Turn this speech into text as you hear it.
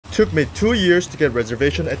Took me 2 years to get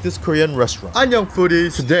reservation at this Korean restaurant. Annyeong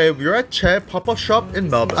foodies! Today we are at Che pop-up shop in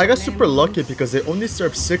Melbourne. I got super lucky because they only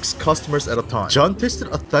serve 6 customers at a time. Jeon tasted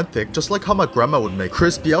authentic, just like how my grandma would make.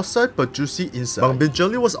 Crispy outside but juicy inside. Mangbin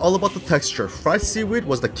jelly was all about the texture. Fried seaweed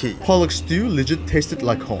was the key. Pollock stew legit tasted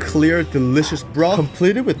like home. Clear, delicious broth,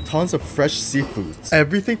 completed with tons of fresh seafoods.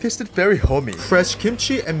 Everything tasted very homey. Fresh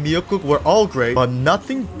kimchi and miyeokguk were all great, but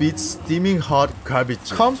nothing beats steaming hot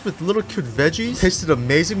galbichi. Comes with little cute veggies, tasted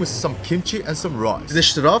amazing with some kimchi and some rice.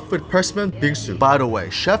 Finished it off with persimmon bingsu. By the way,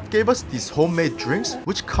 chef gave us these homemade drinks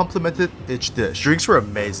which complemented each dish. Drinks were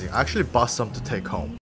amazing. I actually bought some to take home.